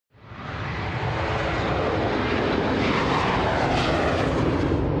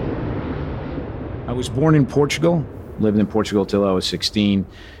was born in Portugal, lived in Portugal till I was 16,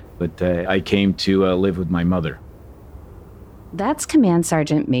 but I came to live with my mother. That's Command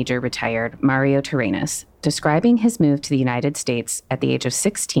Sergeant Major retired Mario Terrenas describing his move to the United States at the age of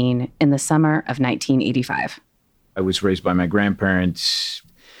 16 in the summer of 1985. I was raised by my grandparents,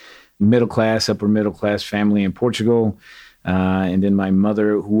 upper middle class family in Portugal. And then my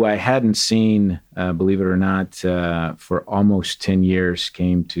mother, who I hadn't seen, believe it or not, for almost 10 years,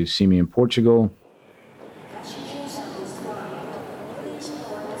 came to see me in Portugal.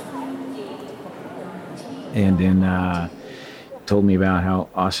 And then told me about how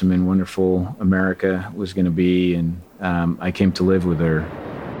awesome and wonderful America was going to be. And I came to live with her.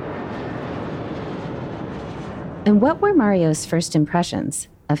 And what were Mario's first impressions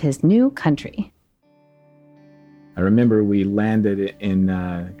of his new country? I remember we landed in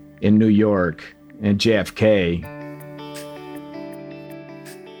New York at JFK.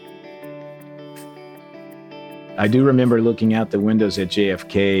 I do remember looking out the windows at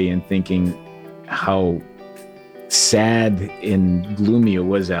JFK and thinking how sad and gloomy it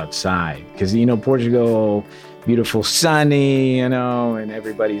was outside. Because, Portugal, beautiful, sunny, and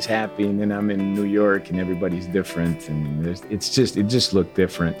everybody's happy. And then I'm in New York and everybody's different. And it just looked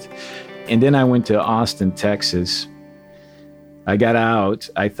different. And then I went to Austin, Texas. I got out.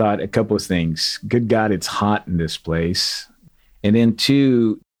 I thought a couple of things. Good God, it's hot in this place. And then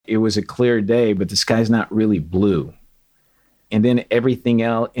two, it was a clear day, but the sky's not really blue. And then everything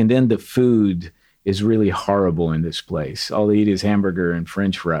else, and then the food is really horrible in this place. All they eat is hamburger and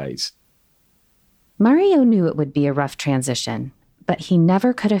French fries. Mario knew it would be a rough transition, but he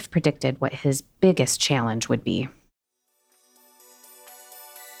never could have predicted what his biggest challenge would be.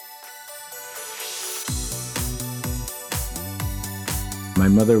 My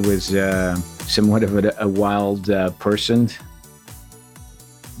mother was somewhat of a wild person.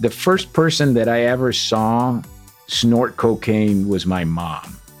 The first person that I ever saw snort cocaine was my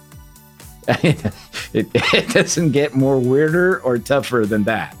mom. It doesn't get more weirder or tougher than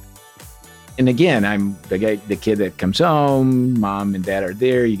that. And again, I'm the kid that comes home, mom and dad are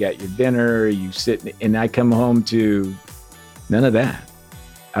there, you got your dinner, you sit, and I come home to none of that.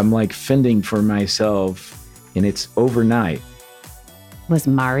 I'm like fending for myself, and it's overnight. Was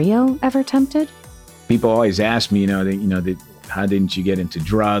Mario ever tempted? People always ask me, how didn't you get into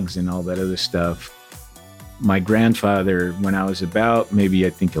drugs and all that other stuff? My grandfather, when I was about maybe I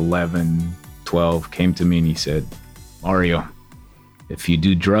think 11, 12, came to me and he said, Mario, if you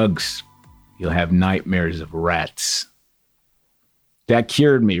do drugs, you'll have nightmares of rats. That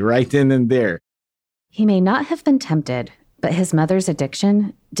cured me right then and there. He may not have been tempted, but his mother's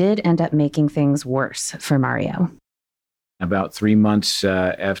addiction did end up making things worse for Mario. About 3 months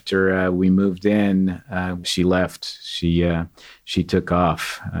after we moved in, she left. She took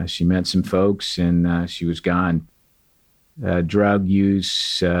off. She met some folks and she was gone. Drug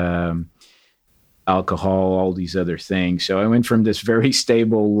use, alcohol, all these other things. So I went from this very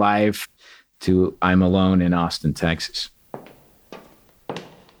stable life to I'm alone in Austin, Texas.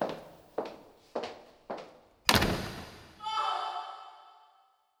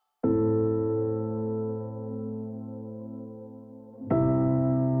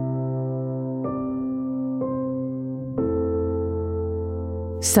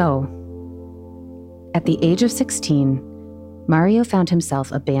 So, at the age of 16, Mario found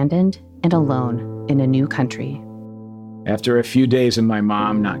himself abandoned and alone in a new country. After a few days of my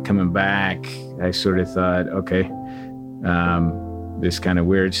mom not coming back, I sort of thought, okay, this is kind of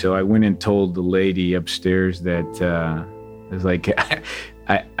weird. So I went and told the lady upstairs that I was like,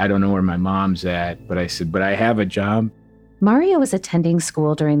 I don't know where my mom's at, but I said, but I have a job. Mario was attending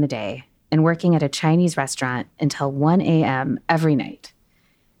school during the day and working at a Chinese restaurant until 1 a.m. every night.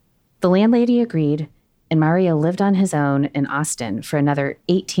 The landlady agreed, and Mario lived on his own in Austin for another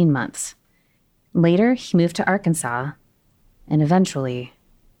 18 months. Later, he moved to Arkansas and eventually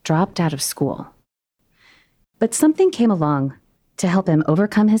dropped out of school. But something came along to help him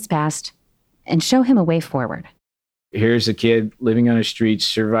overcome his past and show him a way forward. Here's a kid living on the streets,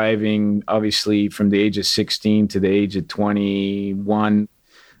 surviving, obviously, from the age of 16 to the age of 21.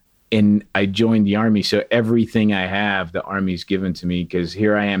 And I joined the Army, so everything I have, the Army's given to me, because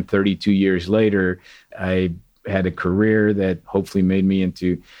here I am 32 years later. I had a career that hopefully made me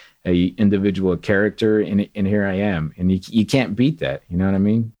into an individual character, and here I am. And you can't beat that, you know what I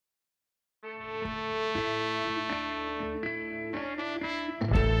mean?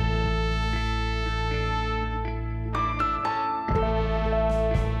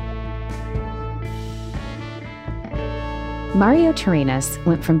 Mario Terrenas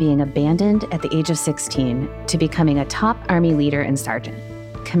went from being abandoned at the age of 16 to becoming a top Army leader and sergeant,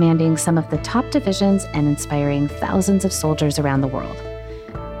 commanding some of the top divisions and inspiring thousands of soldiers around the world.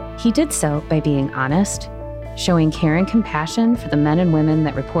 He did so by being honest, showing care and compassion for the men and women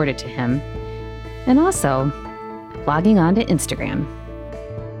that reported to him, and also logging on to Instagram.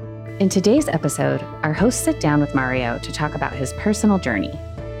 In today's episode, our hosts sit down with Mario to talk about his personal journey,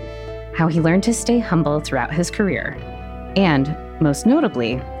 how he learned to stay humble throughout his career, and, most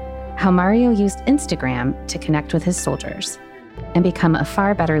notably, how Mario used Instagram to connect with his soldiers and become a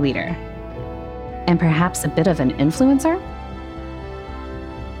far better leader, and perhaps a bit of an influencer?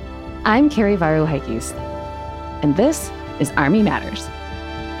 I'm Carrie Varu-Heikes, and this is Army Matters.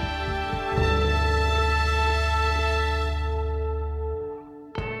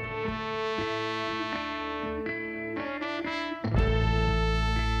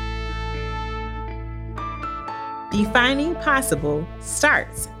 Defining Possible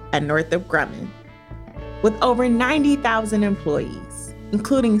starts at Northrop Grumman. With over 90,000 employees,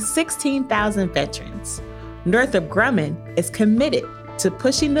 including 16,000 veterans, Northrop Grumman is committed to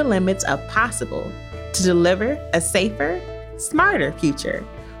pushing the limits of possible to deliver a safer, smarter future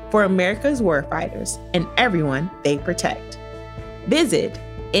for America's warfighters and everyone they protect. Visit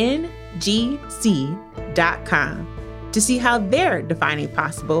ngc.com to see how they're defining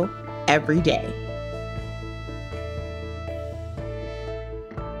possible every day.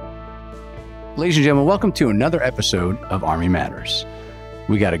 Ladies and gentlemen, welcome to another episode of Army Matters.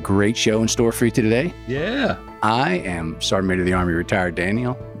 We got a great show in store for you today. Yeah. I am Sergeant Major of the Army retired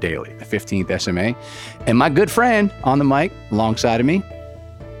Daniel Daly, the 15th SMA, and my good friend on the mic alongside of me.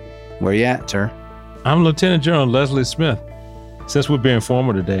 Where you at, sir? I'm Lieutenant General Leslie Smith. Since we're being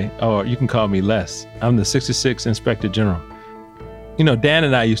formal today, or you can call me Les, I'm the 66th Inspector General. You know, Dan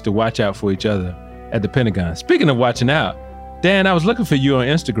and I used to watch out for each other at the Pentagon. Speaking of watching out, Dan, I was looking for you on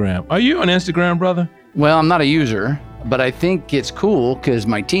Instagram. Are you on Instagram, brother? Well, I'm not a user, but I think it's cool because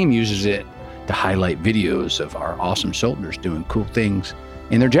my team uses it to highlight videos of our awesome soldiers doing cool things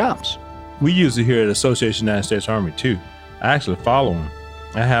in their jobs. We use it here at Association United States Army, too. I actually follow them.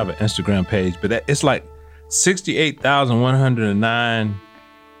 I have an Instagram page, but it's like 68,109.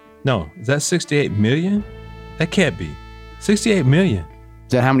 No, is that 68 million? That can't be. 68 million.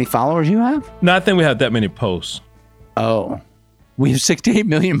 Is that how many followers you have? No, I think we have that many posts. Oh, we have 68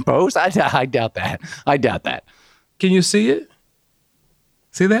 million posts? I doubt that. I doubt that. Can you see it?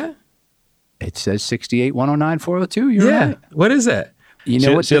 See that? It says 68,109,402. You're right. What is that? You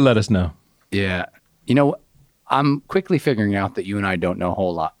know what? She'll let us know. Yeah. You know what? I'm quickly figuring out that you and I don't know a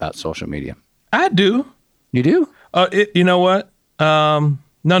whole lot about social media. I do. You do? You know what? No.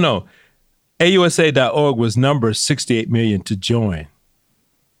 AUSA.org was number 68 million to join.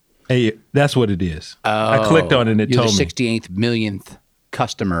 Hey, that's what it is. I clicked on it and it told me. You're the 68th millionth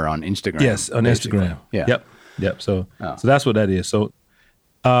customer on Instagram. Yes, on basically. Instagram. Yeah. Yep. So that's what that is. So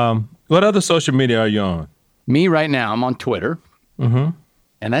what other social media are you on? Me right now, I'm on Twitter. Mm-hmm.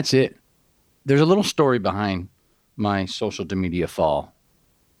 And that's it. There's a little story behind my social media fall.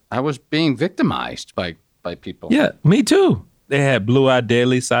 I was being victimized by people. Yeah, me too. They had Blue Eye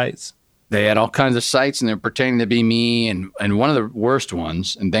Daily sites. They had all kinds of sites, and they're pretending to be me. And one of the worst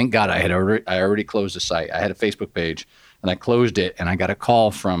ones, and thank God I already closed the site. I had a Facebook page, and I closed it, and I got a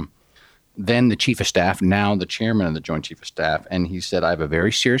call from then the Chief of Staff, now the Chairman of the Joint Chief of Staff, and he said, I have a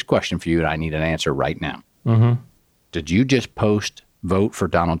very serious question for you, and I need an answer right now. Mm-hmm. Did you just post vote for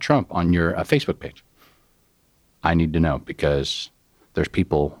Donald Trump on your Facebook page? I need to know because there's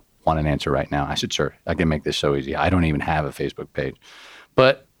people want an answer right now. I said, sir, I can make this so easy. I don't even have a Facebook page.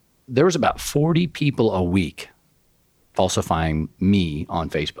 But there was about 40 people a week falsifying me on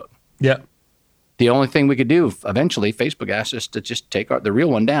Facebook. Yeah. The only thing we could do, eventually, Facebook asked us to just take the real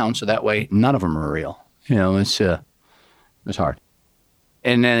one down so that way none of them are real. You know, it's hard.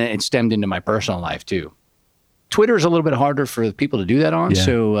 And then it stemmed into my personal life, too. Twitter is a little bit harder for people to do that on,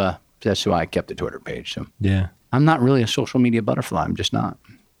 so that's why I kept the Twitter page. So yeah, I'm not really a social media butterfly. I'm just not.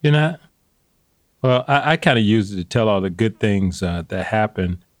 You're not? Well, I kind of use it to tell all the good things that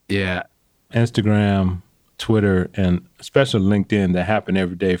happen. Yeah. Instagram, Twitter, and especially LinkedIn that happen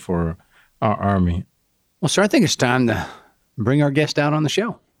every day for our Army. Well, sir, I think it's time to bring our guest out on the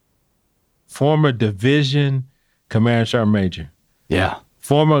show. Former Division Command Sergeant Major. Yeah.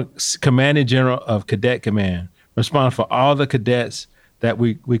 Former Commanding General of Cadet Command, responsible for all the cadets that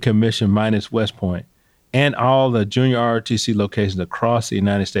we commissioned minus West Point, and all the junior ROTC locations across the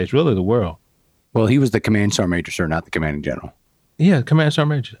United States, really the world. Well, he was the Command Sergeant Major, sir, not the Commanding General. Yeah, Command Sergeant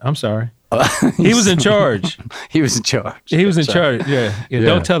Major. I'm sorry. He was in charge. He was in charge. He was in charge. Yeah.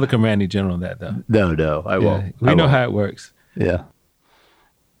 Don't tell the Commanding General that, though. No, I won't. We know how it works. Yeah.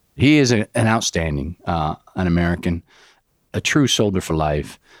 He is an outstanding, an American. a true soldier for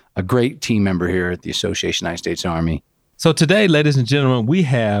life, a great team member here at the Association of United States Army. So today, ladies and gentlemen, we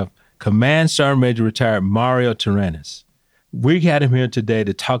have Command Sergeant Major retired Mario Taranis. We had him here today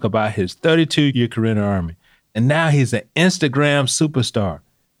to talk about his 32-year career in the Army. And now he's an Instagram superstar.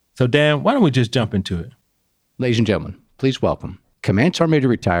 So Dan, why don't we just jump into it? Ladies and gentlemen, please welcome Command Sergeant Major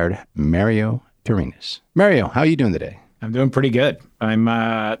retired Mario Taranis. Mario, how are you doing today? I'm doing pretty good.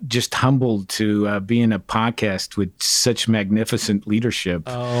 I'm just humbled to be in a podcast with such magnificent leadership.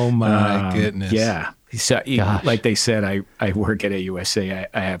 Oh, my goodness. Yeah. So, like they said, I work at AUSA.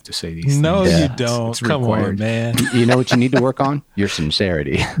 I have to say these things. No, you don't. It's Come required. on, man. You know what you need to work on? Your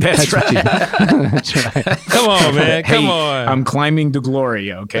sincerity. That's right. That's right. Come on, man. Come Hey, on. I'm climbing to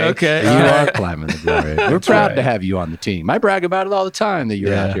glory, okay? Okay. You all right. are climbing the glory. We're proud to have you on the team. I brag about it all the time that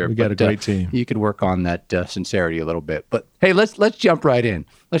you're out here. We got a great team. You could work on that sincerity a little bit. But hey, let's jump right in.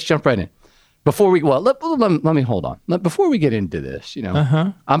 Before we, let me hold on. Before we get into this,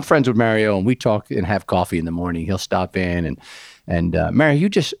 I'm friends with Mario, and we talk and have coffee in the morning. He'll stop in, and Mario,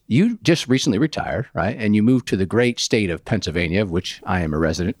 you just recently retired, right? And you moved to the great state of Pennsylvania, of which I am a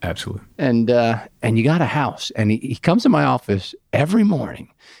resident. Absolutely. And you got a house, and he comes to my office every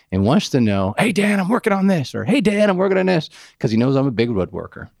morning and wants to know, hey Dan, I'm working on this, or hey Dan, I'm working on this, because he knows I'm a big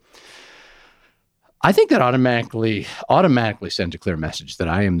woodworker. I think that automatically sends a clear message that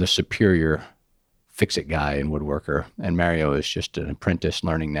I am the superior fix-it guy and woodworker, and Mario is just an apprentice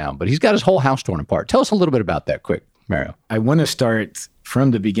learning now. But he's got his whole house torn apart. Tell us a little bit about that quick, Mario. I want to start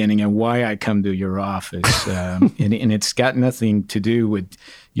from the beginning and why I come to your office, and it's got nothing to do with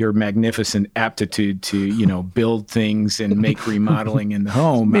your magnificent aptitude to build things and make remodeling in the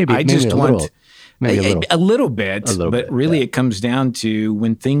home. I just want. A little bit, but really it comes down to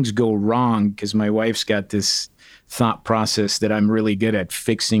when things go wrong, because my wife's got this thought process that I'm really good at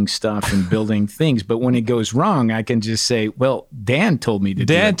fixing stuff and building things. But when it goes wrong, I can just say, well, Dan told me to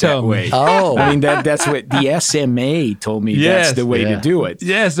do it that way. Oh. I mean, that's what the SMA told me. That's the way to do it.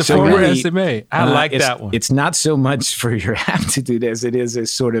 Yes, the former SMA. I like that one. It's not so much for your aptitude as it is as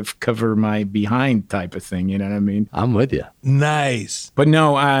sort of cover my behind type of thing. You know what I mean? I'm with you. Nice. But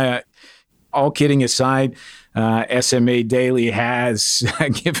no, all kidding aside, SMA Daily has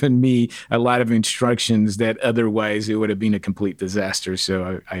given me a lot of instructions that otherwise it would have been a complete disaster.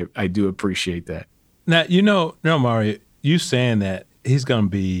 So I do appreciate that. Now, Mario, you saying that he's going to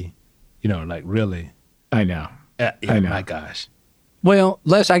be, really. I know. I know. My gosh. Well,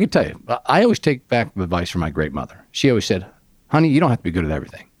 Les, I can tell you, I always take back advice from my great mother. She always said, honey, you don't have to be good at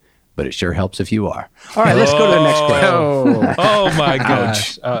everything, but it sure helps if you are. All right, let's go to the next question. Oh my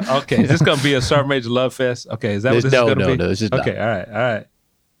gosh. Okay, is this going to be a Sergeant Major Love Fest? Okay, is that what this is going to be? No, this is not. Okay, all right.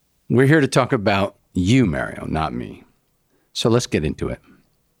 We're here to talk about you, Mario, not me. So let's get into it.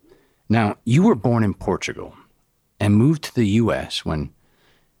 Now, you were born in Portugal and moved to the U.S. when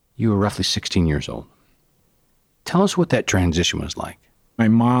you were roughly 16 years old. Tell us what that transition was like. My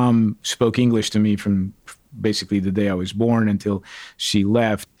mom spoke English to me from basically the day I was born until she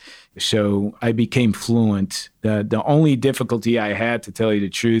left. So I became fluent. The only difficulty I had, to tell you the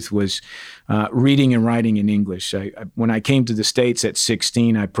truth, was reading and writing in English. When I came to the States at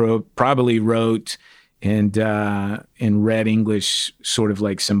 16, I probably wrote and read English sort of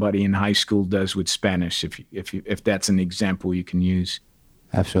like somebody in high school does with Spanish, if that's an example you can use.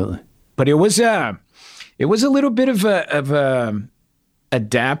 Absolutely. But it was a little bit of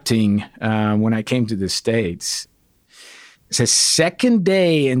adapting when I came to the States. It's the second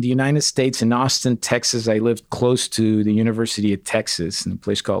day in the United States in Austin, Texas. I lived close to the University of Texas in a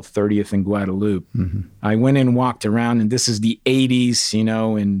place called 30th and Guadalupe. Mm-hmm. I went and walked around, and this is the 80s,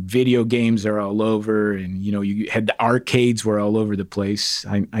 and video games are all over, and, you had the arcades were all over the place.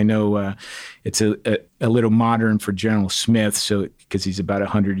 I know it's a little modern for General Smith, so because he's about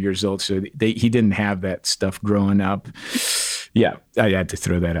 100 years old, so he didn't have that stuff growing up. Yeah, I had to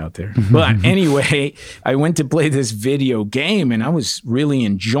throw that out there. But anyway, I went to play this video game, and I was really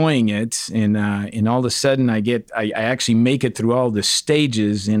enjoying it. And all of a sudden, I actually make it through all the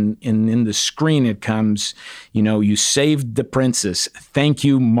stages, and in the screen it comes, you saved the princess. Thank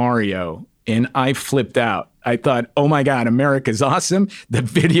you, Mario. And I flipped out. I thought, oh my God, America's awesome. The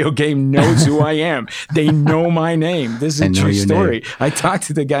video game knows who I am. They know my name. This is a true story. I talked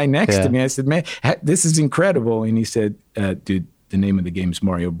to the guy next to me. I said, man, this is incredible. And he said, dude, the name of the game is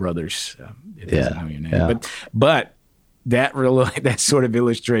Mario Brothers. It doesn't know your name. Yeah. But that sort of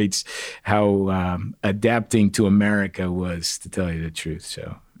illustrates how adapting to America was, to tell you the truth.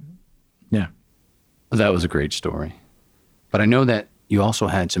 So, yeah. That was a great story. But I know that you also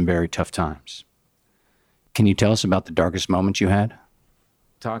had some very tough times. Can you tell us about the darkest moments you had?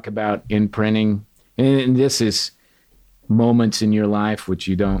 Talk about imprinting. And this is moments in your life which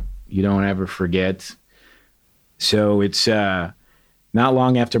you don't ever forget. So it's not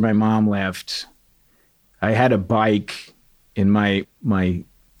long after my mom left, I had a bike, and my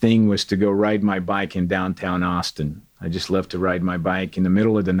thing was to go ride my bike in downtown Austin. I just left to ride my bike in the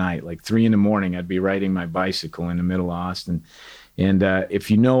middle of the night, like 3 a.m. I'd be riding my bicycle in the middle of Austin. And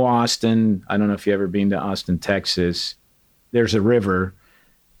if you know Austin, I don't know if you've ever been to Austin, Texas, there's a river,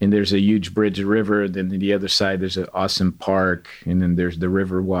 and there's a huge bridge of river. Then the other side, there's an awesome park, and then there's the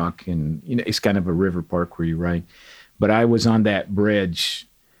river walk, and it's kind of a river park where you ride. But I was on that bridge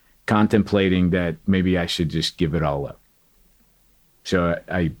contemplating that maybe I should just give it all up. So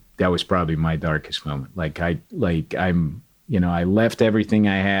that was probably my darkest moment. I left everything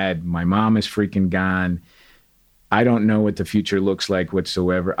I had. My mom is freaking gone. I don't know what the future looks like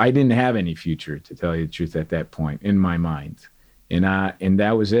whatsoever. I didn't have any future, to tell you the truth, at that point in my mind. And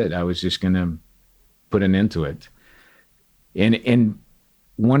that was it. I was just going to put an end to it. And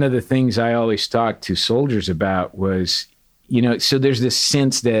one of the things I always talk to soldiers about was, so there's this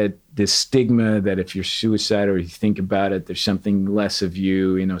sense that this stigma that if you're suicidal or you think about it, there's something less of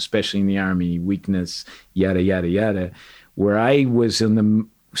you, especially in the Army, weakness, yada, yada, yada. Where I was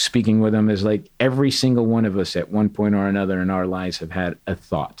speaking with them is like every single one of us at one point or another in our lives have had a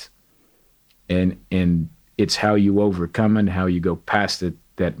thought. And it's how you overcome it, how you go past it,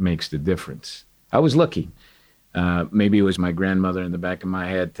 that makes the difference. I was lucky. Maybe it was my grandmother in the back of my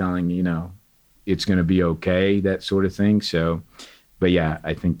head telling, it's going to be okay, that sort of thing. So, but yeah,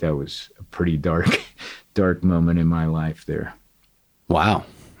 I think that was a pretty dark moment in my life there. Wow.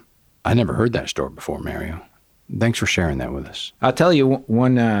 I never heard that story before, Mario. Thanks for sharing that with us. I'll tell you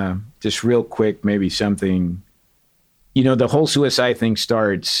one, just real quick, maybe something, the whole suicide thing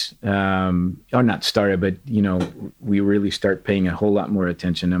starts, or not started, but, we really start paying a whole lot more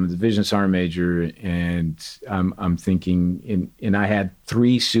attention. I'm a Division Sergeant Major, and I'm thinking, and I had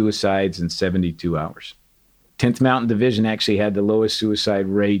 3 suicides in 72 hours. 10th Mountain Division actually had the lowest suicide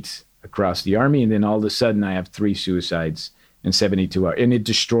rate across the Army, and then all of a sudden I have 3 suicides in 72 hours. And it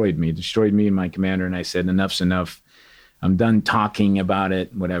destroyed me and my commander, and I said, enough's enough. I'm done talking about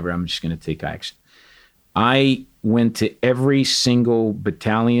it, whatever, I'm just going to take action. I went to every single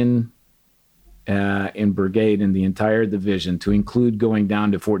battalion and brigade in the entire division, to include going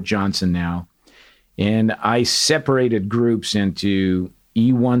down to Fort Johnson now. And I separated groups into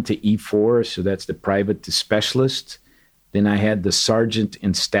E1 to E4, so that's the private to specialist. Then I had the sergeant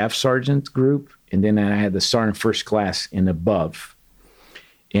and staff sergeant group, and then I had the sergeant first class and above.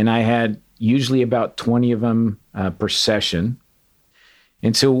 And I had usually about 20 of them per session.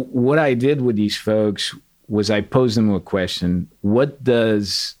 And so what I did with these folks was I posed them a question: what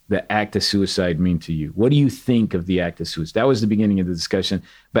does the act of suicide mean to you? What do you think of the act of suicide? That was the beginning of the discussion.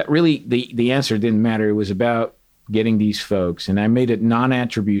 But really, the answer didn't matter. It was about getting these folks. And I made it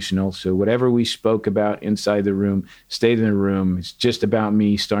non-attributional. So whatever we spoke about inside the room stayed in the room. It's just about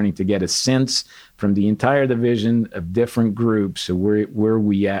me starting to get a sense from the entire division of different groups. So where are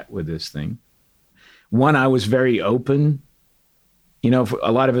we at with this thing? One, I was very open.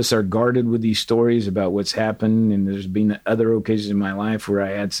 A lot of us are guarded with these stories about what's happened, and there's been other occasions in my life where I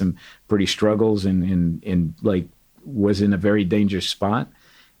had some pretty struggles and like was in a very dangerous spot.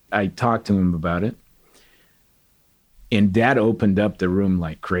 I talked to him about it, and that opened up the room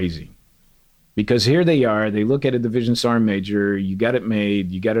like crazy. Because here they are, they look at a Division Sergeant Major, you got it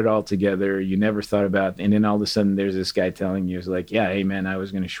made, you got it all together, you never thought about it, and then all of a sudden there's this guy telling you, it's like, yeah, hey man, I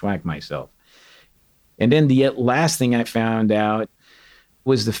was going to schwack myself. And then the last thing I found out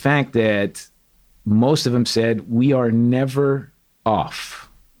was the fact that most of them said, we are never off.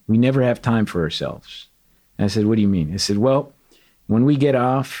 We never have time for ourselves. And I said, what do you mean? I said, well, when we get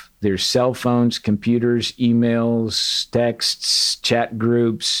off, there's cell phones, computers, emails, texts, chat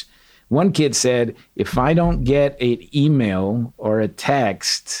groups. One kid said, if I don't get an email or a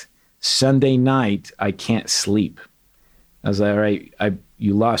text Sunday night, I can't sleep. I was like, all right,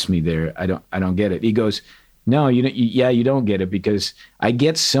 you lost me there. I don't get it. He goes, no, you don't get it, because I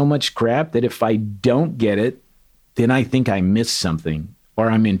get so much crap that if I don't get it, then I think I missed something,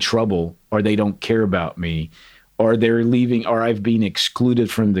 or I'm in trouble, or they don't care about me, or they're leaving, or I've been excluded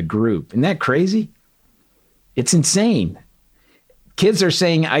from the group. Isn't that crazy? It's insane. Kids are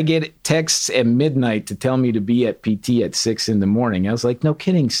saying I get texts at midnight to tell me to be at PT at 6 a.m. I was like, no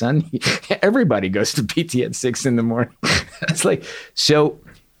kidding, son. Everybody goes to PT at 6 a.m. It's like, so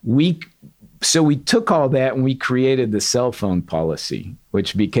we took all that and we created the cell phone policy,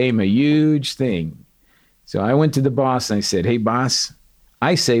 which became a huge thing. So I went to the boss and I said, hey, boss,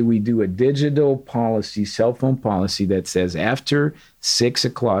 I say we do a digital policy, cell phone policy that says after 6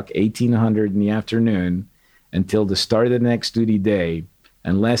 o'clock, 1800 in the afternoon, until the start of the next duty day,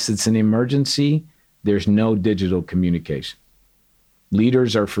 unless it's an emergency, there's no digital communication.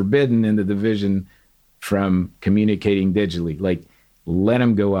 Leaders are forbidden in the division from communicating digitally. Like, let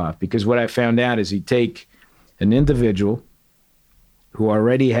them go off. Because what I found out is you take an individual who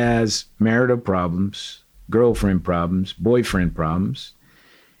already has marital problems, girlfriend problems, boyfriend problems,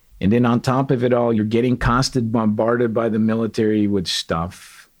 and then on top of it all, you're getting constantly bombarded by the military with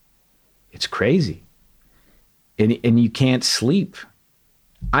stuff. It's crazy. And you can't sleep.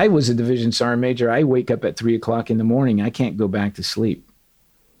 I was a division sergeant major. I wake up at 3 o'clock in the morning. I can't go back to sleep.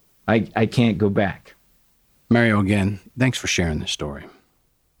 I can't go back. Mario, again, thanks for sharing this story.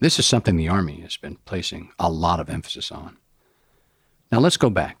 This is something the Army has been placing a lot of emphasis on. Now let's go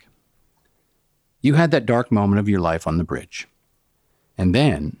back. You had that dark moment of your life on the bridge. And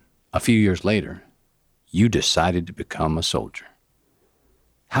then, a few years later, you decided to become a soldier.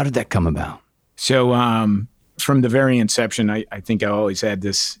 How did that come about? So from the very inception, I think I always had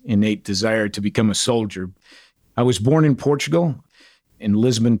this innate desire to become a soldier. I was born in Portugal, in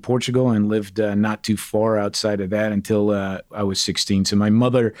Lisbon, Portugal, and lived not too far outside of that until I was 16. So my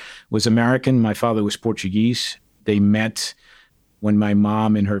mother was American. My father was Portuguese. They met when my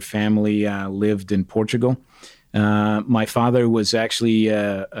mom and her family lived in Portugal. My father was actually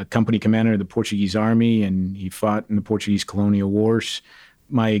a company commander of the Portuguese Army, and he fought in the Portuguese colonial wars.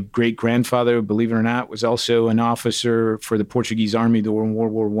 My great-grandfather, believe it or not, was also an officer for the Portuguese Army during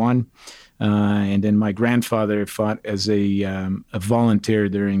World War I. And then my grandfather fought as a volunteer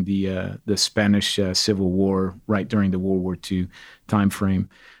during the Spanish Civil War, right during the World War II time frame.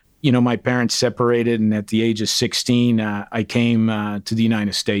 You know, my parents separated, and at the age of 16, I came to the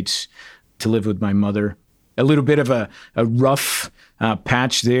United States to live with my mother. A little bit of a rough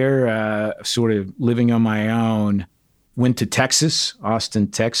patch there, sort of living on my own. Went to Texas, Austin,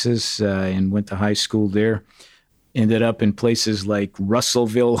 Texas, and went to high school there. Ended up in places like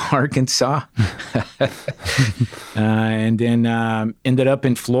Russellville, Arkansas, and then ended up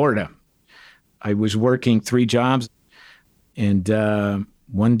in Florida. I was working 3 jobs, and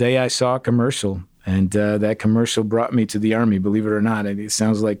one day I saw a commercial, and that commercial brought me to the Army, believe it or not. And it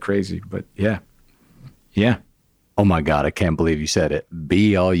sounds like crazy, but yeah. Oh my God, I can't believe you said it.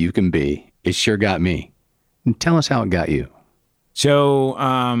 Be all you can be. It sure got me. And tell us how it got you. So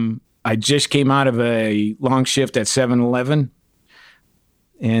I just came out of a long shift at 7-Eleven,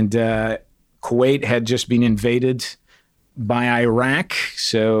 and Kuwait had just been invaded by Iraq.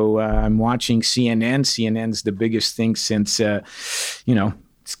 So I'm watching CNN. CNN's the biggest thing since,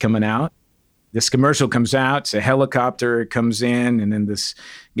 it's coming out. This commercial comes out, it's a helicopter comes in, and then this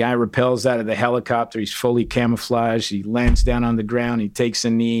guy rappels out of the helicopter. He's fully camouflaged. He lands down on the ground. He takes a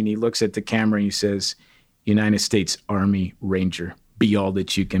knee, and he looks at the camera, and he says, United States Army Ranger, be all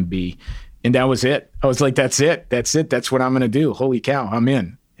that you can be. And that was it. I was like, that's it. That's what I'm going to do. Holy cow, I'm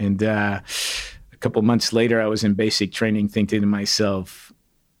in. And a couple months later, I was in basic training thinking to myself,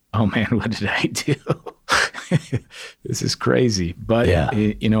 oh man, what did I do? This is crazy. But,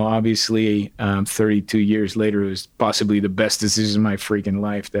 obviously 32 years later, it was possibly the best decision of my freaking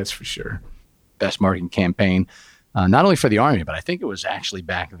life. That's for sure. Best marketing campaign, not only for the Army, but I think it was actually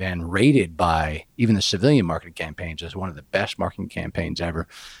back then rated by even the civilian marketing campaigns as one of the best marketing campaigns ever.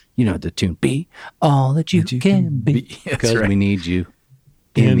 You know, the tune, be all that you can be, because we need you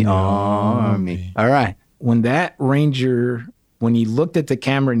in the Army. All right. When that Ranger, when he looked at the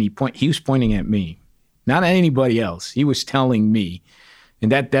camera and he was pointing at me, not at anybody else. He was telling me.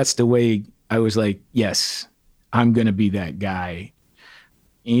 And that's the way I was like, yes, I'm going to be that guy.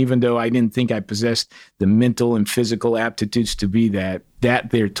 Even though I didn't think I possessed the mental and physical aptitudes to be that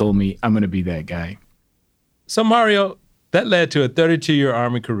there told me I'm going to be that guy. So Mario, that led to a 32-year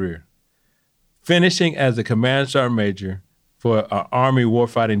Army career, finishing as a command sergeant major for our Army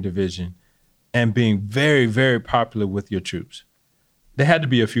Warfighting Division and being very, very popular with your troops. There had to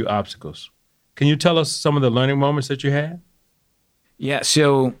be a few obstacles. Can you tell us some of the learning moments that you had? Yeah,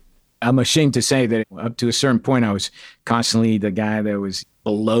 so I'm ashamed to say that up to a certain point, I was constantly the guy that was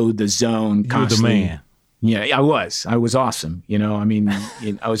below the zone. You were the man. Yeah, I was awesome.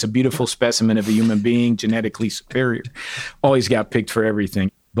 I was a beautiful specimen of a human being, genetically superior. Always got picked for everything.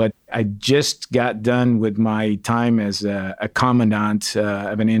 But I just got done with my time as a commandant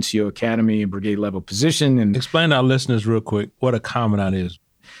of an NCO academy, a brigade level position. And explain to our listeners real quick what a commandant is.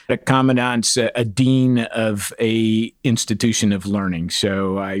 A commandant's a dean of a institution of learning.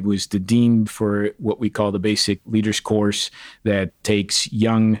 So I was the dean for what we call the basic leaders course that takes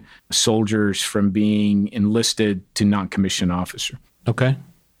young soldiers from being enlisted to non-commissioned officer. Okay.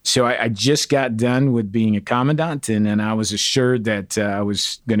 So I just got done with being a commandant, and then I was assured that I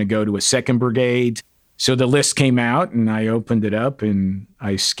was going to go to a 2nd Brigade. So the list came out and I opened it up and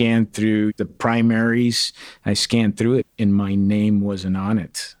I scanned through the primaries. I scanned through it and my name wasn't on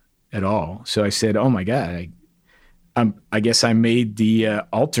it at all. So I said, oh my God, I guess I made the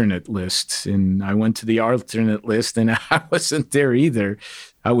alternate list, and I went to the alternate list and I wasn't there either.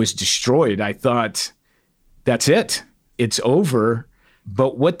 I was destroyed. I thought, that's it. It's over.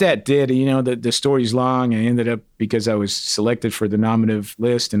 But what that did, the story's long. I ended up, because I was selected for the nominative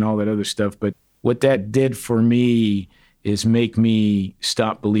list and all that other stuff. But what that did for me is make me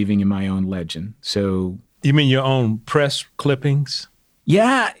stop believing in my own legend. So. You mean your own press clippings?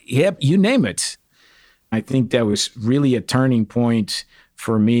 Yeah. Yep. You name it. I think that was really a turning point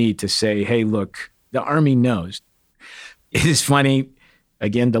for me to say, hey, look, the Army knows. It is funny.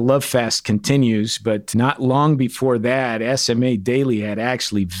 Again, the love fest continues, but not long before that, SMA Daly had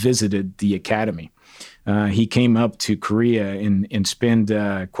actually visited the academy. He came up to Korea and spent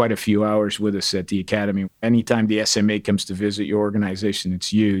quite a few hours with us at the academy. Anytime the SMA comes to visit your organization,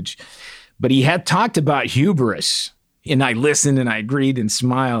 it's huge. But he had talked about hubris, and I listened and I agreed and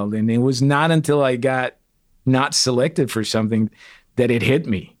smiled. And it was not until I got not selected for something that it hit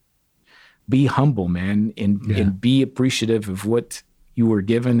me. Be humble, man, and be appreciative of what you were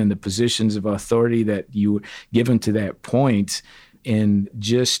given and the positions of authority that you were given to that point, and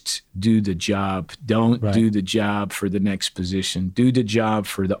just do the job. Don't do the job for the next position. Do the job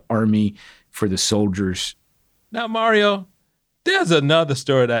for the Army, for the soldiers. Now, Mario, there's another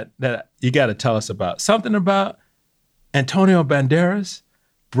story that you got to tell us about. Something about Antonio Banderas,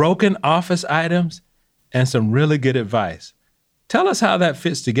 broken office items, and some really good advice. Tell us how that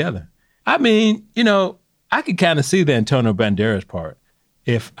fits together. I mean, I can kind of see the Antonio Banderas part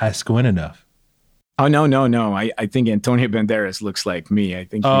if I squint enough. Oh, no. I think Antonio Banderas looks like me. I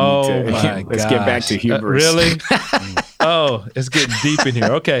think let's get back to hubris. Really? Oh, it's getting deep in here.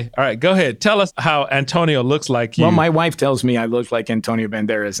 Okay. All right, go ahead. Tell us how Antonio looks like you. Well, my wife tells me I look like Antonio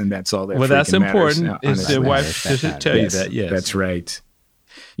Banderas, and that's all that that's important. Matters. It's the wife should tell you that, yes. That's right.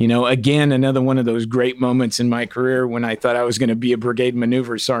 Again, another one of those great moments in my career when I thought I was going to be a brigade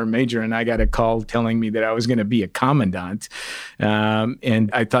maneuver sergeant major, and I got a call telling me that I was going to be a commandant. And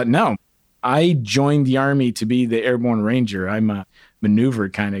I thought, no, I joined the Army to be the airborne ranger. I'm a maneuver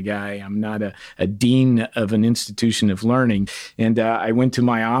kind of guy. I'm not a dean of an institution of learning. And I went to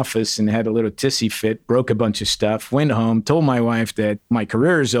my office and had a little tissy fit, broke a bunch of stuff, went home, told my wife that my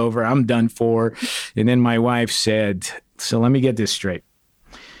career is over, I'm done for. And then my wife said, so let me get this straight.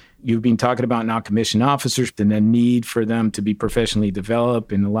 You've been talking about non-commissioned officers and the need for them to be professionally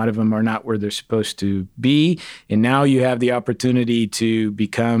developed, and a lot of them are not where they're supposed to be. And now you have the opportunity to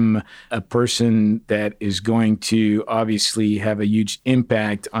become a person that is going to obviously have a huge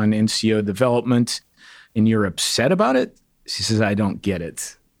impact on NCO development, and you're upset about it? She says, I don't get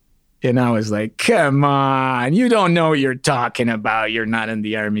it. And I was like, come on, you don't know what you're talking about. You're not in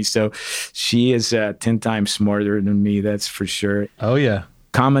the Army. So she is 10 times smarter than me, that's for sure. Oh, yeah.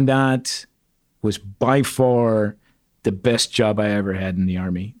 Commandant was by far the best job I ever had in the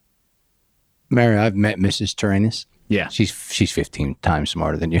Army. Mary, I've met Mrs. Tyrannus. Yeah. She's 15 times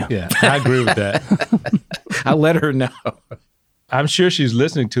smarter than you. Yeah, I agree with that. I'll let her know. I'm sure she's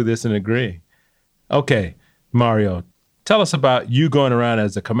listening to this and agree. Okay, Mario, tell us about you going around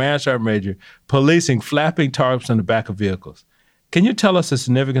as a command sergeant major, policing flapping tarps on the back of vehicles. Can you tell us the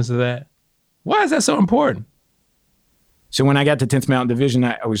significance of that? Why is that so important? So when I got to 10th Mountain Division,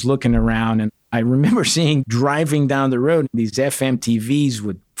 I was looking around, and I remember driving down the road, these FMTVs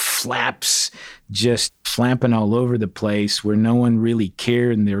with flaps just flapping all over the place where no one really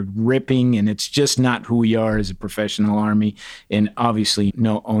cared, and they're ripping, and it's just not who we are as a professional Army, and obviously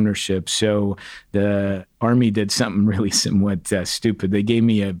no ownership. So the Army did something really somewhat stupid. They gave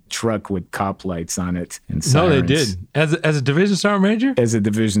me a truck with cop lights on it and sirens. No, they did. As a division sergeant major? As a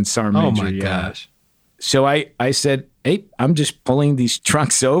division sergeant major, Oh, my gosh. So I said, hey, I'm just pulling these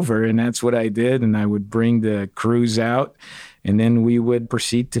trucks over, and that's what I did. And I would bring the crews out, and then we would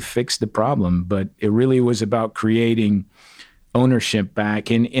proceed to fix the problem. But it really was about creating ownership back.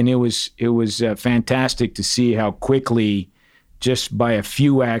 And it was fantastic to see how quickly, just by a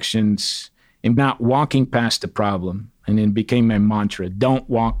few actions and not walking past the problem, and it became my mantra, don't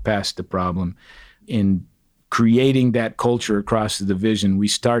walk past the problem. In creating that culture across the division, we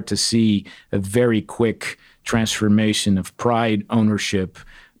start to see a very quick transformation of pride, ownership,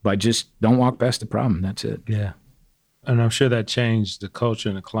 by just don't walk past the problem. That's it. Yeah. And I'm sure that changed the culture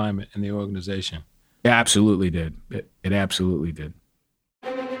and the climate in the organization. It absolutely did. It absolutely did.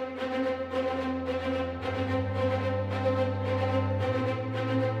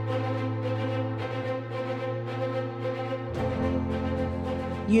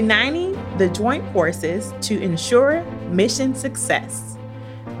 Uniting the joint forces to ensure mission success.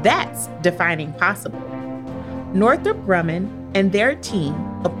 That's defining possible. Northrop Grumman and their team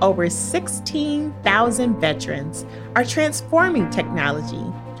of over 16,000 veterans are transforming technology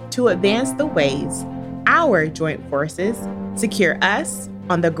to advance the ways our joint forces secure us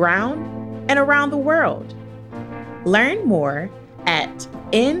on the ground and around the world. Learn more at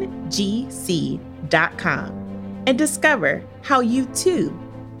ngc.com and discover how you too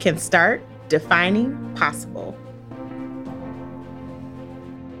can start defining possible.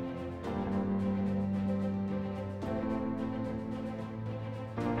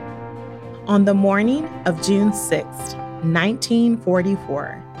 On the morning of June 6,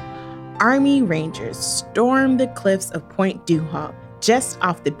 1944, Army Rangers stormed the cliffs of Point Duhok just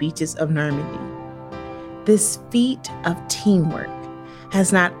off the beaches of Normandy. This feat of teamwork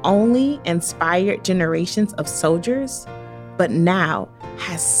has not only inspired generations of soldiers, but now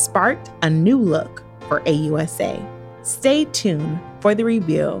has sparked a new look for AUSA. Stay tuned for the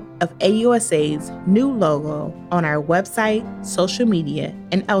reveal of AUSA's new logo on our website, social media,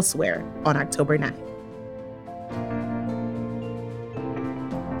 and elsewhere on October 9th.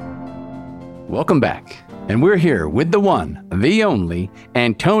 Welcome back. And we're here with the one, the only,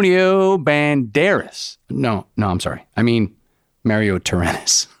 Antonio Banderas. No, I'm sorry. I mean, Mario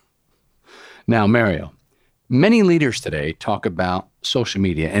Terranis. Now, Mario, many leaders today talk about social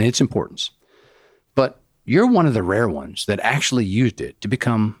media and its importance, but you're one of the rare ones that actually used it to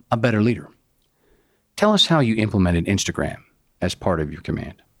become a better leader. Tell us how you implemented Instagram as part of your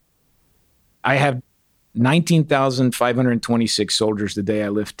command. I have 19,526 soldiers the day I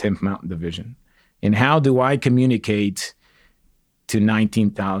left 10th Mountain Division. And how do I communicate to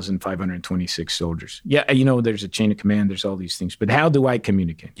 19,526 soldiers? Yeah, there's a chain of command, there's all these things, but how do I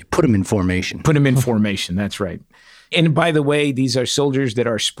communicate? You put them in formation. Put them in formation, that's right. And by the way, these are soldiers that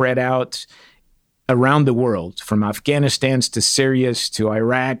are spread out around the world, from Afghanistan's to Syria's to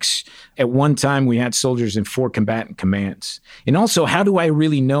Iraq's. At one time, we had soldiers in 4 combatant commands. And also, how do I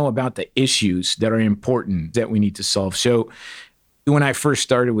really know about the issues that are important that we need to solve? So when I first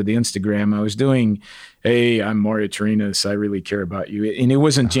started with the Instagram, I was doing, hey, I'm Mario Terranis, I really care about you. And it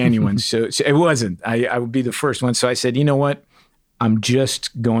wasn't genuine. so it wasn't. I would be the first one. So I said, you know what? I'm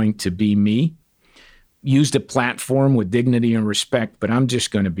just going to be me. Used a platform with dignity and respect, but I'm just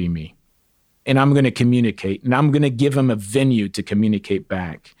going to be me. And I'm going to communicate. And I'm going to give them a venue to communicate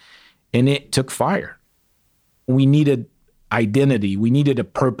back. And it took fire. We needed identity. We needed a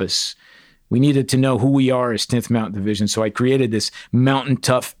purpose. We needed to know who we are as 10th Mountain Division. So I created this mountain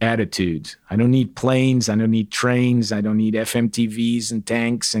tough attitude. I don't need planes. I don't need trains. I don't need FMTVs and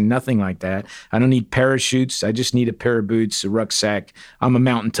tanks and nothing like that. I don't need parachutes. I just need a pair of boots, a rucksack. I'm a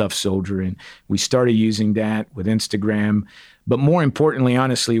mountain tough soldier. And we started using that with Instagram. But more importantly,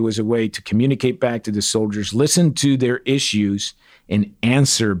 honestly, it was a way to communicate back to the soldiers, listen to their issues, and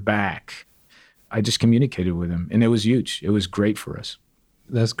answer back. I just communicated with them, and it was huge. It was great for us.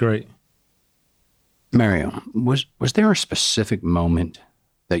 That's great. Mario, was there a specific moment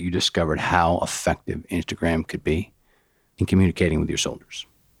that you discovered how effective Instagram could be in communicating with your soldiers?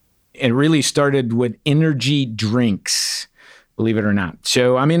 It really started with energy drinks, believe it or not.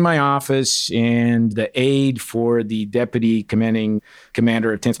 So I'm in my office, and the aide for the deputy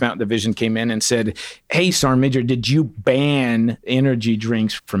commander of 10th Mountain Division came in and said, hey, Sergeant Major, did you ban energy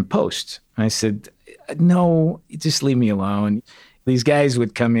drinks from posts? I said, no, just leave me alone. These guys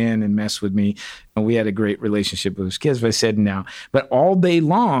would come in and mess with me. And we had a great relationship with those kids, but I said no. But all day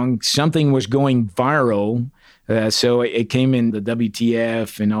long, something was going viral. So it came in the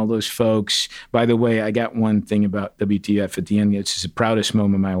WTF and all those folks. By the way, I got one thing about WTF at the end. It's just the proudest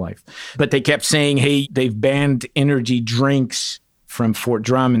moment of my life. But they kept saying, hey, they've banned energy drinks from Fort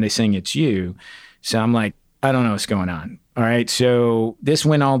Drum, and they're saying it's you. So I'm like, I don't know what's going on. All right. So this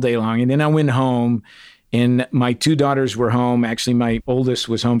went all day long. And then I went home. And my 2 daughters were home. Actually, my oldest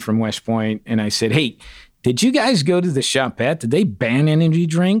was home from West Point. And I said, hey, did you guys go to the Shopette? Did they ban energy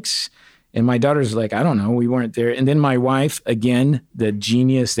drinks? And my daughter's like, I don't know. We weren't there. And then my wife, again, the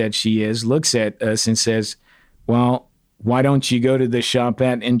genius that she is, looks at us and says, well, why don't you go to the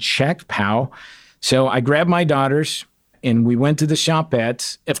Shopette and check, pal? So I grabbed my daughters, and we went to the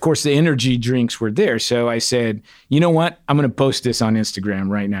Shopette. Of course, the energy drinks were there. So I said, you know what? I'm going to post this on Instagram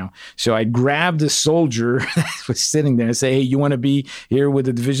right now. So I grabbed the soldier that was sitting there and say, hey, you want to be here with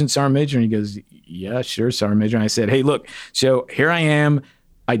the Division Sergeant Major? And he goes, yeah, sure, Sergeant Major. And I said, hey, look, so here I am.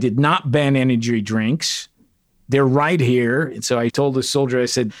 I did not ban energy drinks. They're right here. And so I told the soldier, I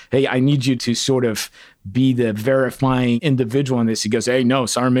said, hey, I need you to sort of be the verifying individual on this. He goes, hey, no,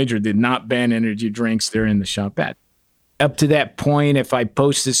 Sergeant Major did not ban energy drinks. They're in the Shopette. Up to that point, if I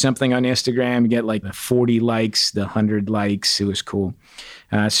posted something on Instagram, you get like the 40 likes, the 100 likes. It was cool.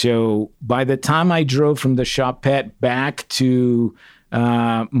 So by the time I drove from the shop pet back to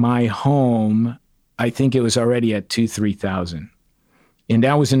my home, I think it was already at 3,000. And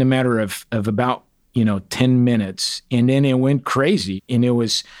that was in a matter of about, 10 minutes. And then it went crazy. And it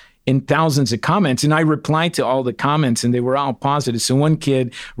was in thousands of comments. And I replied to all the comments and they were all positive. So one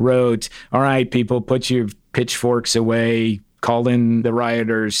kid wrote, "All right, people, put your pitchforks away, call in the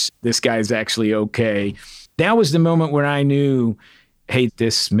rioters. This guy's actually okay." That was the moment where I knew, hey,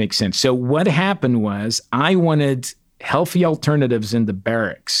 this makes sense. So what happened was I wanted healthy alternatives in the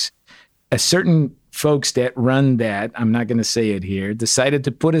barracks. A certain folks that run that, I'm not going to say it here, decided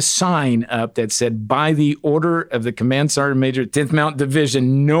to put a sign up that said, "By the order of the Command Sergeant Major, 10th Mountain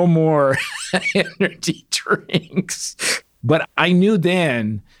Division, no more energy drinks." But I knew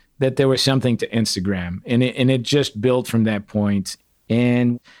then that there was something to Instagram, and it just built from that point.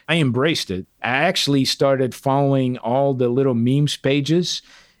 And I embraced it. I actually started following all the little memes pages.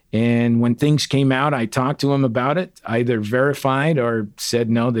 And when things came out, I talked to them about it, either verified or said,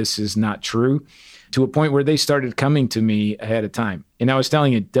 "No, this is not true," to a point where they started coming to me ahead of time. And I was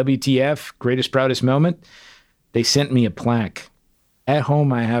telling it, WTF, greatest, proudest moment. They sent me a plaque. At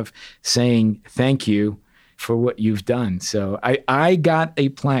home, I have saying, "Thank you for what you've done." So I got a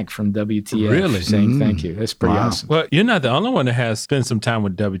plaque from WTF Really? saying thank you. That's pretty awesome. Well, you're not the only one that has spent some time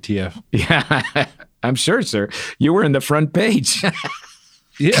with WTF. Yeah, I'm sure, sir. You were in the front page.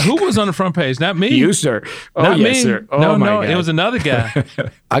 Yeah, who was on the front page? Not me. You, sir. Oh, Not yes, me. sir. Oh, no, my no, God. it was another guy.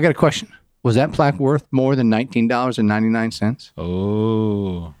 I got a question. Was that plaque worth more than $19.99?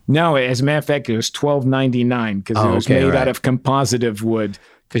 Oh. No, as a matter of fact, it was $12.99 because it was okay, made right. out of compositive wood.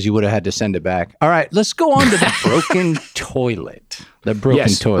 Because you would have had to send it back. All right, let's go on to the broken toilet. The broken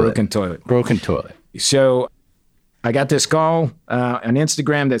Yes, toilet. broken toilet. Broken toilet. So I got this call on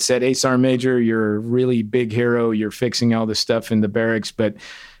Instagram that said, "Hey, Sergeant Major, you're a really big hero. You're fixing all this stuff in the barracks, but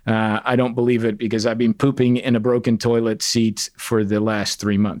I don't believe it because I've been pooping in a broken toilet seat for the last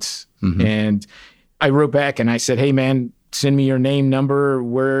 3 months." Mm-hmm. And I wrote back and I said, "Hey, man, send me your name, number,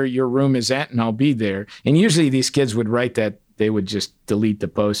 where your room is at, and I'll be there." And usually these kids would write that. They would just delete the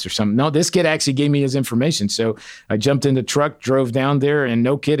post or something. No, this kid actually gave me his information. So I jumped in the truck, drove down there, and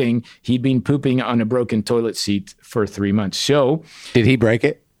no kidding, he'd been pooping on a broken toilet seat for 3 months. So Did he break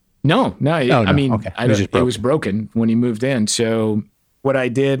it? no. I mean, okay. it was broken when he moved in. So what I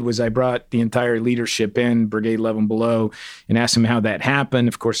did was I brought the entire leadership in, brigade level and below, and asked them how that happened.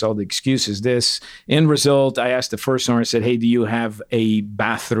 Of course, all the excuses, this. End result, I asked the first sergeant, I said, "Hey, do you have a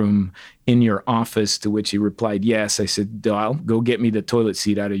bathroom in your office?" To which he replied, "Yes." I said, "Dial, go get me the toilet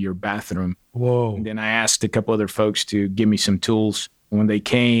seat out of your bathroom." Whoa. And then I asked a couple other folks to give me some tools. When they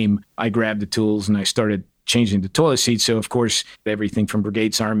came, I grabbed the tools and I started changing the toilet seat. So, of course, everything from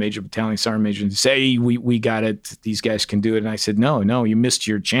brigade sergeant major, battalion sergeant major, to say, "Hey, we got it. These guys can do it." And I said, no, you missed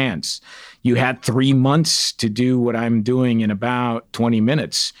your chance. You had 3 months to do what I'm doing in about 20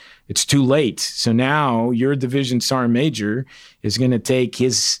 minutes. It's too late. So now your division sergeant major is going to take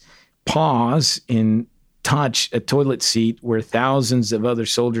his paws and touch a toilet seat where thousands of other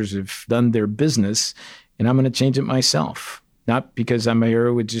soldiers have done their business, and I'm going to change it myself. Not because I'm a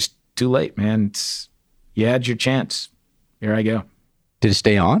hero, it's just too late, man. You had your chance. Here I go. Did it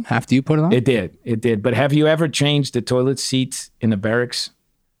stay on after you put it on? It did. But have you ever changed the toilet seat in the barracks?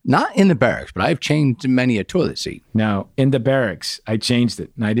 Not in the barracks, but I've changed many a toilet seat. No, in the barracks, I changed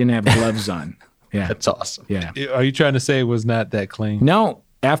it, and I didn't have gloves on. Yeah, That's awesome. yeah. Are you trying to say it was not that clean? No,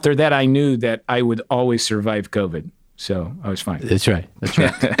 after that, I knew that I would always survive COVID, so I was fine. That's right. That's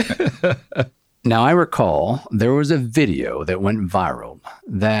right. Now, I recall there was a video that went viral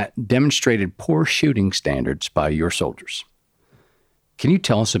that demonstrated poor shooting standards by your soldiers. Can you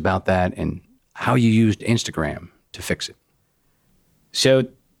tell us about that and how you used Instagram to fix it? So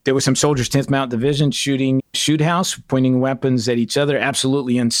there were some soldiers, 10th Mountain Division, shooting shoot house, pointing weapons at each other,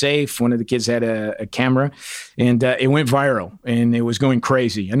 absolutely unsafe. One of the kids had a camera, and it went viral, and it was going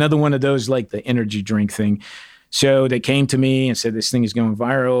crazy. Another one of those, like the energy drink thing. So they came to me and said, "This thing is going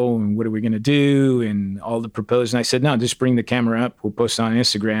viral, and what are we going to do?" And all the proposed. And I said, "No, just bring the camera up. We'll post it on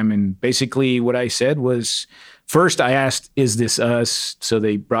Instagram." And basically what I said was, first I asked, "Is this us?" So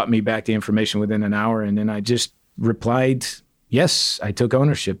they brought me back the information within an hour. And then I just replied, yes, I took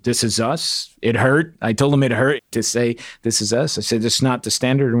ownership. This is us. It hurt. I told them it hurt to say, "This is us." I said, "It's not the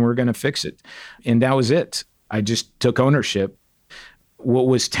standard and we're going to fix it." And that was it. I just took ownership. What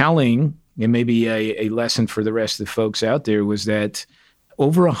was telling, and maybe a lesson for the rest of the folks out there, was that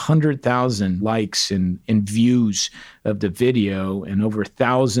over 100,000 likes and views of the video, and over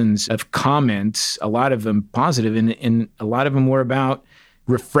thousands of comments, a lot of them positive, and a lot of them were about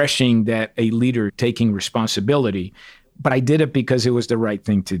refreshing that a leader taking responsibility. But I did it because it was the right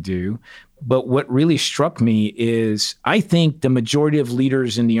thing to do. But what really struck me is I think the majority of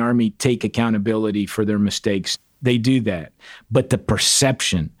leaders in the Army take accountability for their mistakes. They do that. But the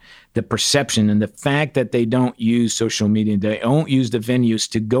perception and the fact that they don't use social media, they don't use the venues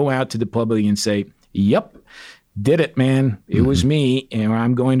to go out to the public and say, yep, did it, man. It was me, and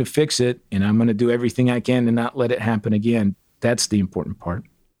I'm going to fix it, and I'm going to do everything I can to not let it happen again. That's the important part.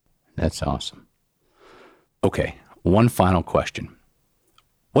 That's awesome. Okay, one final question.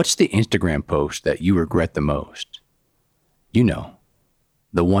 What's the Instagram post that you regret the most? You know,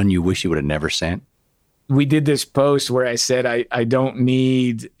 the one you wish you would have never sent? We did this post where I said, I don't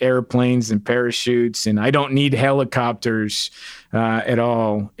need airplanes and parachutes, and I don't need helicopters at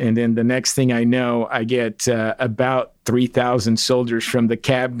all. And then the next thing I know, I get about 3,000 soldiers from the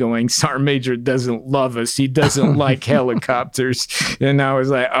cab going, Sergeant Major doesn't love us. He doesn't like helicopters. And I was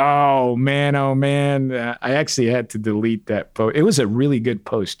like, oh, man. I actually had to delete that post. It was a really good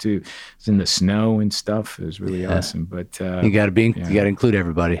post, too. It's in the snow and stuff. It was really awesome. But you got to include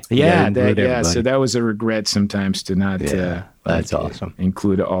everybody. So that was a regret sometimes to not that's awesome.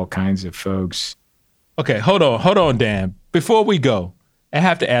 Include all kinds of folks. Okay, hold on, Dan. Before we go, I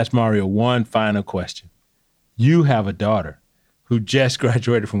have to ask Mario one final question. You have a daughter who just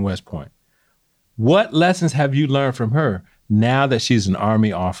graduated from West Point. What lessons have you learned from her now that she's an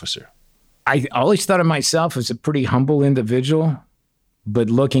Army officer? I always thought of myself as a pretty humble individual,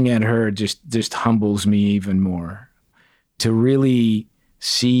 but looking at her just humbles me even more. To really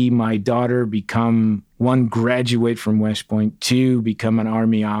see my daughter become, one, graduate from West Point, two, become an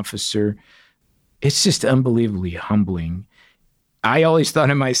Army officer, it's just unbelievably humbling. I always thought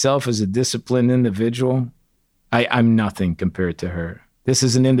of myself as a disciplined individual. I'm nothing compared to her. This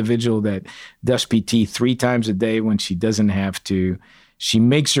is an individual that does PT 3 times a day when she doesn't have to. She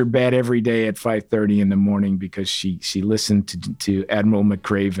makes her bed every day at 5:30 in the morning because she listened to Admiral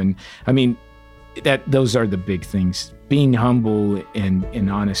McCraven. I mean, those are the big things. Being humble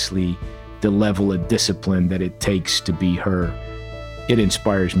and honestly, the level of discipline that it takes to be her, it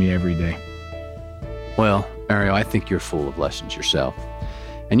inspires me every day. Well, Mario, I think you're full of lessons yourself,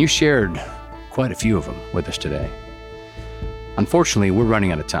 and you shared quite a few of them with us today. Unfortunately, we're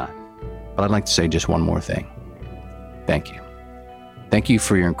running out of time, but I'd like to say just one more thing. Thank you. Thank you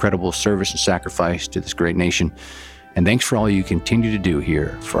for your incredible service and sacrifice to this great nation, and thanks for all you continue to do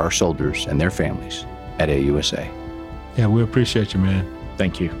here for our soldiers and their families at AUSA. Yeah, we appreciate you, man.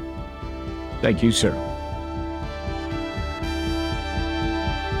 Thank you. Thank you, sir.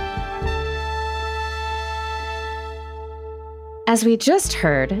 As we just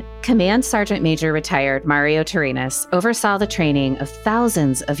heard, Command Sergeant Major retired Mario Turinas oversaw the training of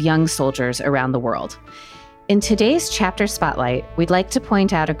thousands of young soldiers around the world. In today's Chapter Spotlight, we'd like to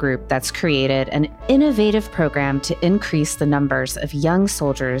point out a group that's created an innovative program to increase the numbers of young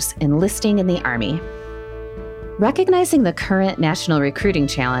soldiers enlisting in the Army. Recognizing the current national recruiting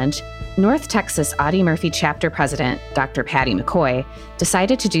challenge, North Texas Audie Murphy Chapter President, Dr. Patty McCoy,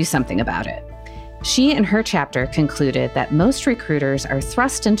 decided to do something about it. She and her chapter concluded that most recruiters are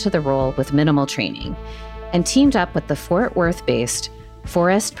thrust into the role with minimal training and teamed up with the Fort Worth-based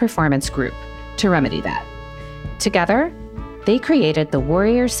Forest Performance Group to remedy that. Together, they created the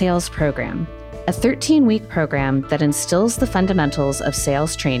Warrior Sales Program, a 13-week program that instills the fundamentals of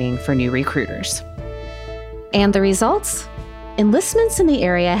sales training for new recruiters. And the results? Enlistments in the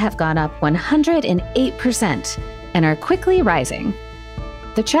area have gone up 108% and are quickly rising.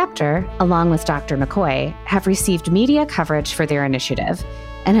 The chapter, along with Dr. McCoy, have received media coverage for their initiative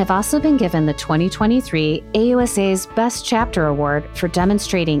and have also been given the 2023 AUSA's Best Chapter Award for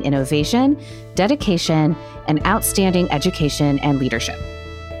demonstrating innovation, dedication, and outstanding education and leadership.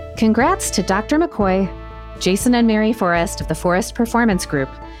 Congrats to Dr. McCoy, Jason and Mary Forrest of the Forest Performance Group,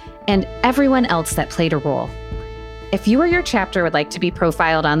 and everyone else that played a role. If you or your chapter would like to be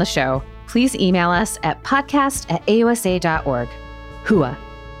profiled on the show, please email us at podcast@ausa.org. Hua.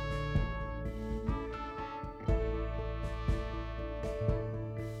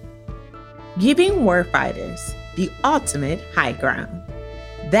 Giving warfighters the ultimate high ground.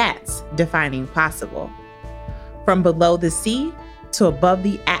 That's defining possible. From below the sea to above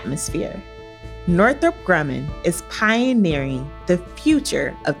the atmosphere, Northrop Grumman is pioneering the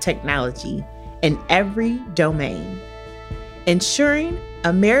future of technology in every domain, ensuring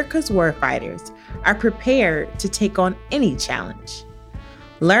America's warfighters are prepared to take on any challenge.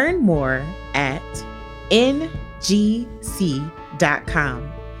 Learn more at ngc.com.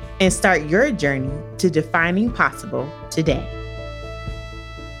 AUSA.com and start your journey to defining possible today.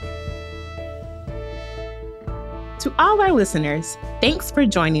 To all our listeners, thanks for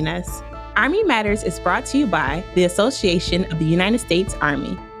joining us. Army Matters is brought to you by the Association of the United States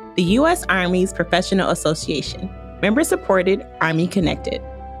Army, the U.S. Army's professional association, member-supported, Army-connected.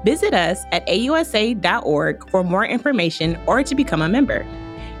 Visit us at AUSA.org for more information or to become a member.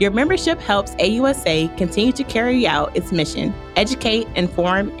 Your membership helps AUSA continue to carry out its mission, educate,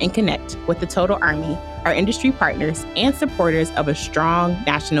 inform, and connect with the total Army, our industry partners, and supporters of a strong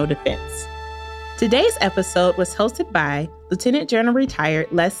national defense. Today's episode was hosted by Lieutenant General Retired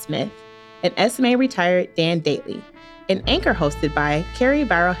Les Smith and SMA Retired Dan Daly, and anchor hosted by Carrie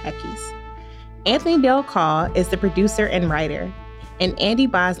Barrow-Heckes. Anthony Del Call is the producer and writer, and Andy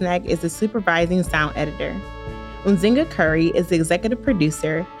Bosnack is the supervising sound editor. Unzinga Curry is the executive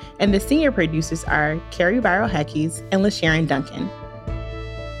producer, and the senior producers are Carrie Barrow-Heckes and LaSharon Duncan.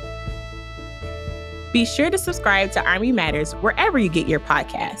 Be sure to subscribe to Army Matters wherever you get your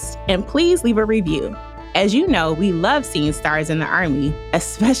podcasts, and please leave a review. As you know, we love seeing stars in the Army,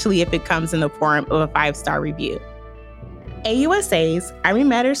 especially if it comes in the form of a 5-star review. AUSA's Army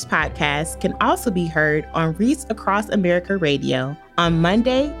Matters podcast can also be heard on Reach Across America Radio on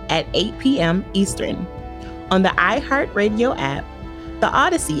Monday at 8 p.m. Eastern, on the iHeartRadio app, the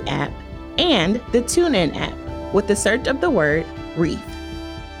Odyssey app, and the TuneIn app with the search of the word Reef.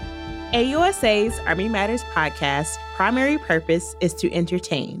 AUSA's Army Matters podcast primary purpose is to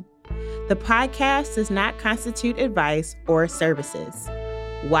entertain. The podcast does not constitute advice or services.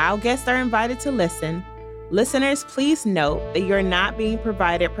 While guests are invited to listen, listeners, please note that you're not being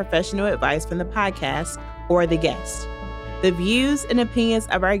provided professional advice from the podcast or the guest. The views and opinions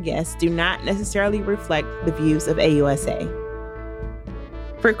of our guests do not necessarily reflect the views of AUSA.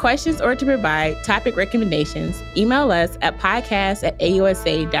 For questions or to provide topic recommendations, email us at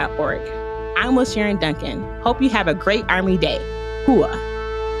podcast@ausa.org. I'm LaSharon Duncan. Hope you have a great Army Day. Hooah!